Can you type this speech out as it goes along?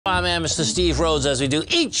my man, Mr. Steve Rhodes, as we do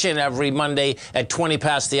each and every Monday at 20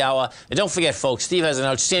 past the hour. And don't forget, folks, Steve has an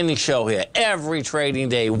outstanding show here every trading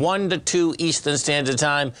day, 1 to 2 Eastern Standard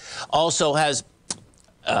Time. Also has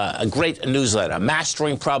a great newsletter,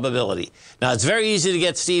 Mastering Probability. Now, it's very easy to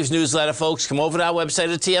get Steve's newsletter, folks. Come over to our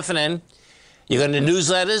website at TFNN. You're going to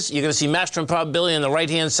newsletters. You're going to see Mastering Probability on the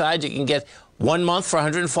right-hand side. You can get 1 month for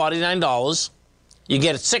 $149. You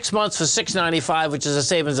get 6 months for $695, which is a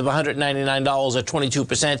savings of $199 or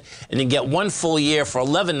 22%. And you get 1 full year for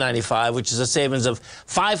 $1195, which is a savings of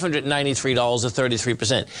 $593 or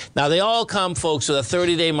 33%. Now, they all come, folks, with a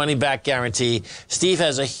 30-day money-back guarantee. Steve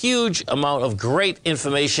has a huge amount of great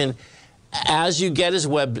information as you get his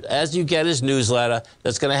newsletter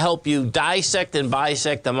that's going to help you dissect and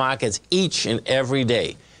bisect the markets each and every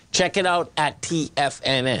day. Check it out at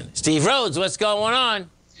TFNN. Steve Rhodes, what's going on?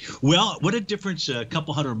 Well, what a difference a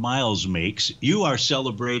couple hundred miles makes. You are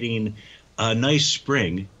celebrating a nice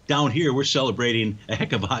spring. Down here, we're celebrating a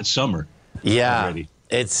heck of a hot summer. Yeah. Already.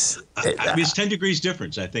 It's 10 degrees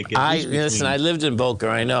difference, I think. Listen, I lived in Boca.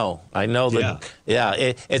 I know that. Yeah.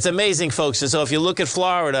 It's amazing, folks. And so if you look at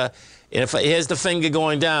Florida, here's the finger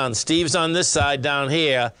going down. Steve's on this side down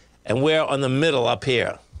here, and we're on the middle up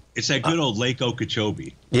here. It's that good old Lake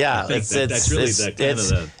Okeechobee. Yeah, that's really that kind of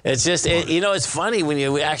the. It's just it's funny when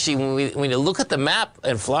you look at the map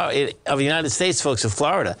in Florida of the United States, folks, of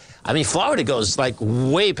Florida. I mean, Florida goes like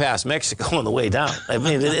way past Mexico on the way down. I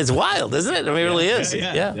mean, it's wild, isn't it? I mean, it really is.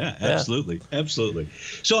 Yeah, absolutely.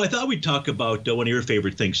 So I thought we'd talk about one of your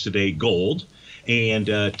favorite things today, gold. And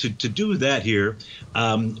to do that here,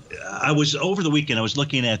 I was over the weekend. I was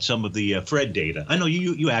looking at some of the Fed data. I know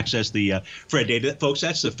you access the Fed data, folks.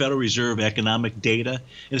 That's the Federal Reserve economic data,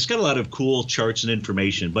 and it's got a lot of cool charts and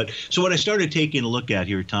information. But so what I started taking a look at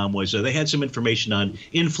here, Tom, was they had some information on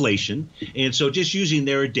inflation, and so just using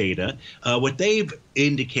their data, what they've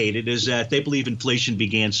indicated is that they believe inflation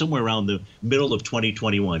began somewhere around the middle of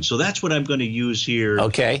 2021. So that's what I'm going to use here.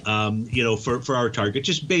 Okay. For our target,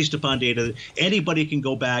 just based upon data. Anybody can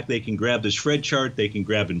go back. They can grab this Fed chart. They can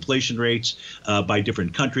grab inflation rates by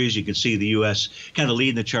different countries. You can see the U.S. kind of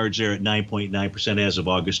leading the charge there at 9.9% as of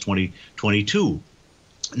August 2022.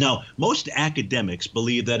 Now, most academics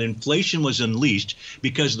believe that inflation was unleashed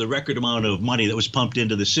because of the record amount of money that was pumped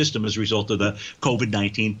into the system as a result of the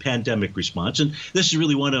COVID-19 pandemic response. And this is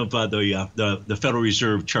really one of the Federal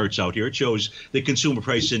Reserve charts out here. It shows the Consumer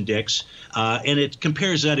Price Index, and it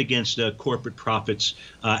compares that against corporate profits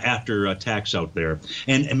after tax out there.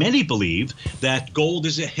 And many believe that gold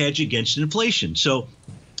is a hedge against inflation. So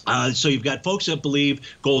you've got folks that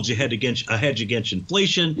believe gold's a hedge against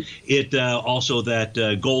inflation. It also that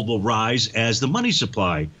gold will rise as the money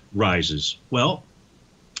supply rises. Well,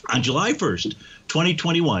 on July 1st,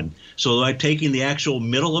 2021, so I'm taking the actual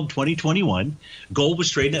middle of 2021, gold was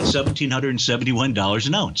trading at $1,771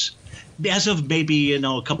 an ounce. As of maybe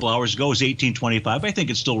a couple hours ago, it was $1,825. I think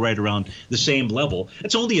it's still right around the same level.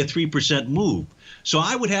 It's only a 3% move. So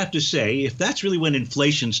I would have to say, if that's really when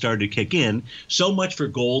inflation started to kick in, so much for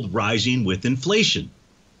gold rising with inflation.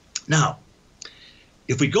 Now,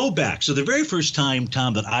 if we go back, so the very first time,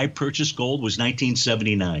 Tom, that I purchased gold was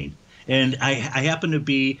 1979. And I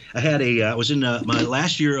was in my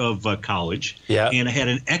last year of college, and I had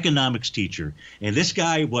an economics teacher. And this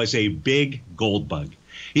guy was a big gold bug.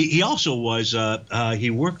 He also was,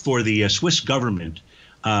 he worked for the Swiss government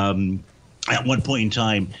at one point in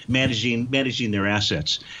time, managing their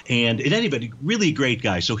assets. And in any event, really great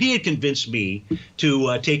guy. So he had convinced me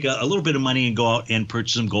to take a little bit of money and go out and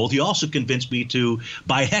purchase some gold. He also convinced me to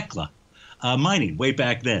buy Hecla mining way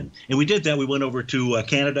back then. And we did that. We went over to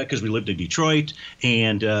Canada because we lived in Detroit,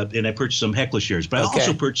 and I purchased some Hecla shares. But I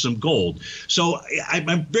also purchased some gold. So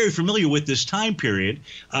I'm very familiar with this time period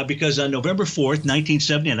because on November 4th,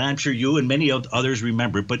 1970, and I'm sure you and many others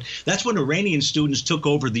remember it, but that's when Iranian students took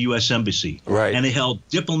over the U.S. Embassy. Right. And they held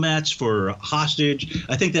diplomats for hostage.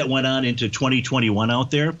 I think that went on into 2021 out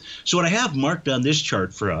there. So what I have marked on this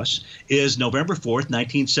chart for us is November 4th,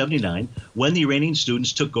 1979, when the Iranian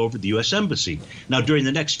students took over the U.S. Embassy. Now, during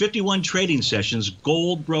the next 51 trading sessions,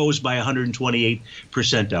 gold rose by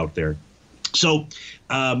 128% out there. So,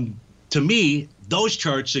 to me, those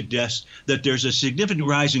charts suggest that there's a significant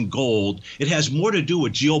rise in gold. It has more to do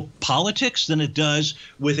with geopolitics than it does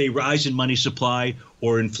with a rise in money supply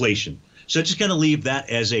or inflation. So just kind of leave that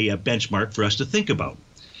as a benchmark for us to think about.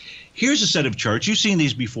 Here's a set of charts. You've seen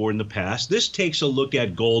these before in the past. This takes a look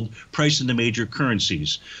at gold priced in the major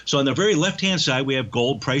currencies. So on the very left-hand side, we have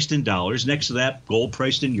gold priced in dollars. Next to that, gold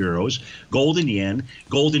priced in euros, gold in yen,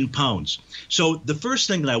 gold in pounds. So the first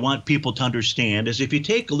thing that I want people to understand is if you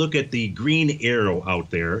take a look at the green arrow out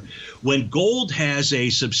there, when gold has a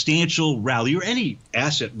substantial rally, or any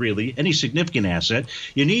asset really, any significant asset,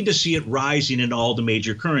 you need to see it rising in all the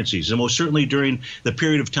major currencies. And most certainly during the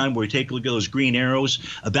period of time where we take a look at those green arrows,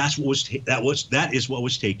 that is what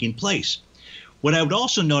was taking place. What I would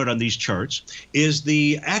also note on these charts is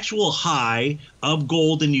the actual high of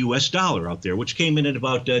gold in U.S. dollar out there, which came in at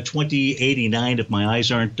about 2089, if my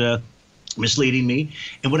eyes aren't misleading me.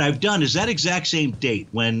 And what I've done is that exact same date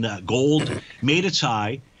when gold made its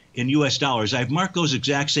high in U.S. dollars, I've marked those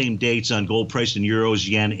exact same dates on gold priced in euros,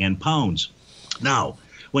 yen, and pounds. Now,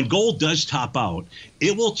 when gold does top out,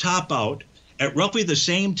 it will top out at roughly the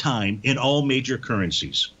same time in all major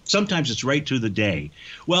currencies. Sometimes it's right to the day.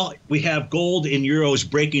 Well, we have gold in euros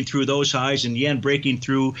breaking through those highs and yen breaking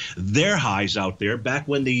through their highs out there back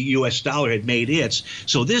when the U.S. dollar had made its.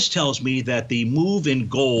 So this tells me that the move in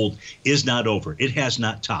gold is not over. It has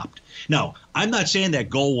not topped. Now, I'm not saying that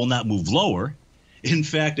gold will not move lower. In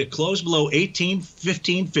fact, it closed below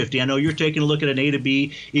 1815.50. I know you're taking a look at an A to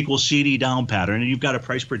B equals CD down pattern, and you've got a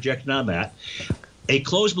price projection on that. A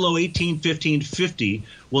close below 1815.50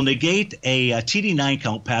 will negate a TD9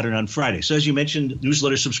 count pattern on Friday. So as you mentioned,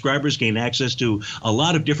 newsletter subscribers gain access to a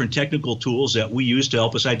lot of different technical tools that we use to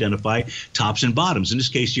help us identify tops and bottoms. In this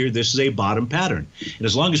case here, this is a bottom pattern. And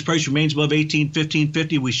as long as price remains above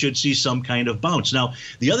 1815.50, we should see some kind of bounce. Now,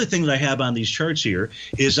 the other thing that I have on these charts here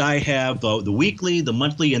is I have the weekly, the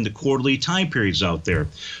monthly, and the quarterly time periods out there.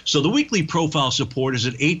 So the weekly profile support is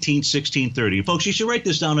at 1816.30. Folks, you should write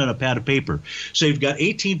this down on a pad of paper. So you've got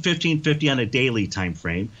 1815.50 on a daily time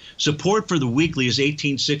frame. Support for the weekly is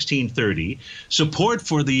 1816.30. Support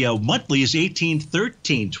for the monthly is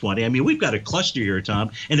 1813.20. I mean, we've got a cluster here,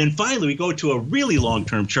 Tom. And then finally, we go to a really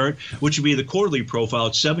long-term chart, which would be the quarterly profile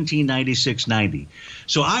at 1796.90.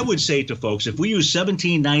 So I would say to folks, if we use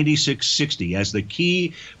 1796.60 as the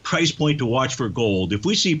key price point to watch for gold, if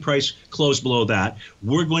we see price close below that,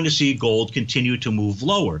 we're going to see gold continue to move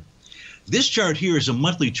lower. This chart here is a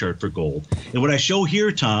monthly chart for gold. And what I show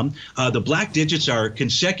here, Tom, the black digits are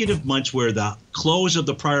consecutive months where the close of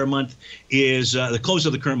the prior month is, the close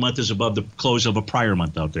of the current month is above the close of a prior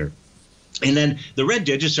month out there. And then the red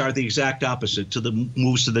digits are the exact opposite to the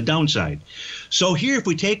moves to the downside. So here, if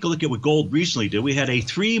we take a look at what gold recently did, we had a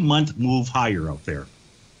 3-month move higher out there.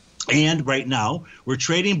 And right now, we're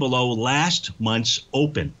trading below last month's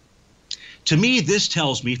open. To me, this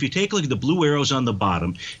tells me, if you take a look at the blue arrows on the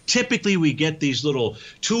bottom, typically we get these little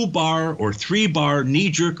 2-bar or 3-bar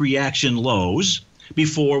knee-jerk reaction lows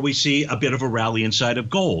before we see a bit of a rally inside of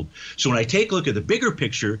gold. So when I take a look at the bigger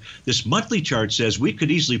picture, this monthly chart says we could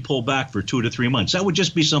easily pull back for 2 to 3 months. That would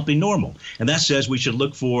just be something normal. And that says we should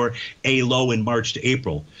look for a low in March to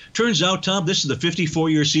April. Turns out, Tom, this is the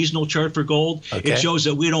 54-year seasonal chart for gold. Okay. It shows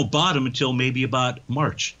that we don't bottom until maybe about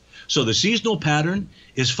March. So the seasonal pattern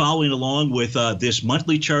is following along with this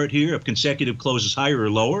monthly chart here of consecutive closes higher or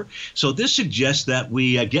lower. So this suggests that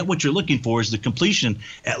we get what you're looking for is the completion,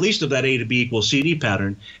 at least of that A to B equals CD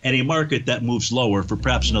pattern, and a market that moves lower for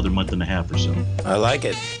perhaps another month and a half or so. I like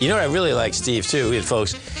it. You know what I really like, Steve, too,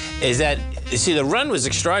 folks, is that, you see, the run was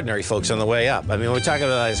extraordinary, folks, on the way up. I mean, we're talking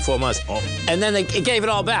about the last 4 months. And then it gave it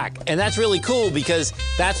all back. And that's really cool because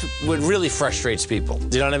that's what really frustrates people.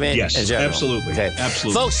 Do you know what I mean? Yes, absolutely. Okay.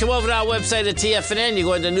 Absolutely. Folks, come over to our website at TFNN. You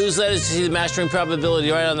go into newsletters to see the Mastering Probability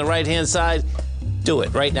right on the right-hand side. Do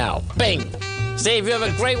it right now. Bing. Steve, you have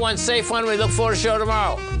a great one, safe one. We look forward to the show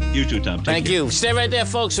tomorrow. You too, Tom. Thank you. Stay right there,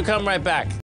 folks. We'll come right back.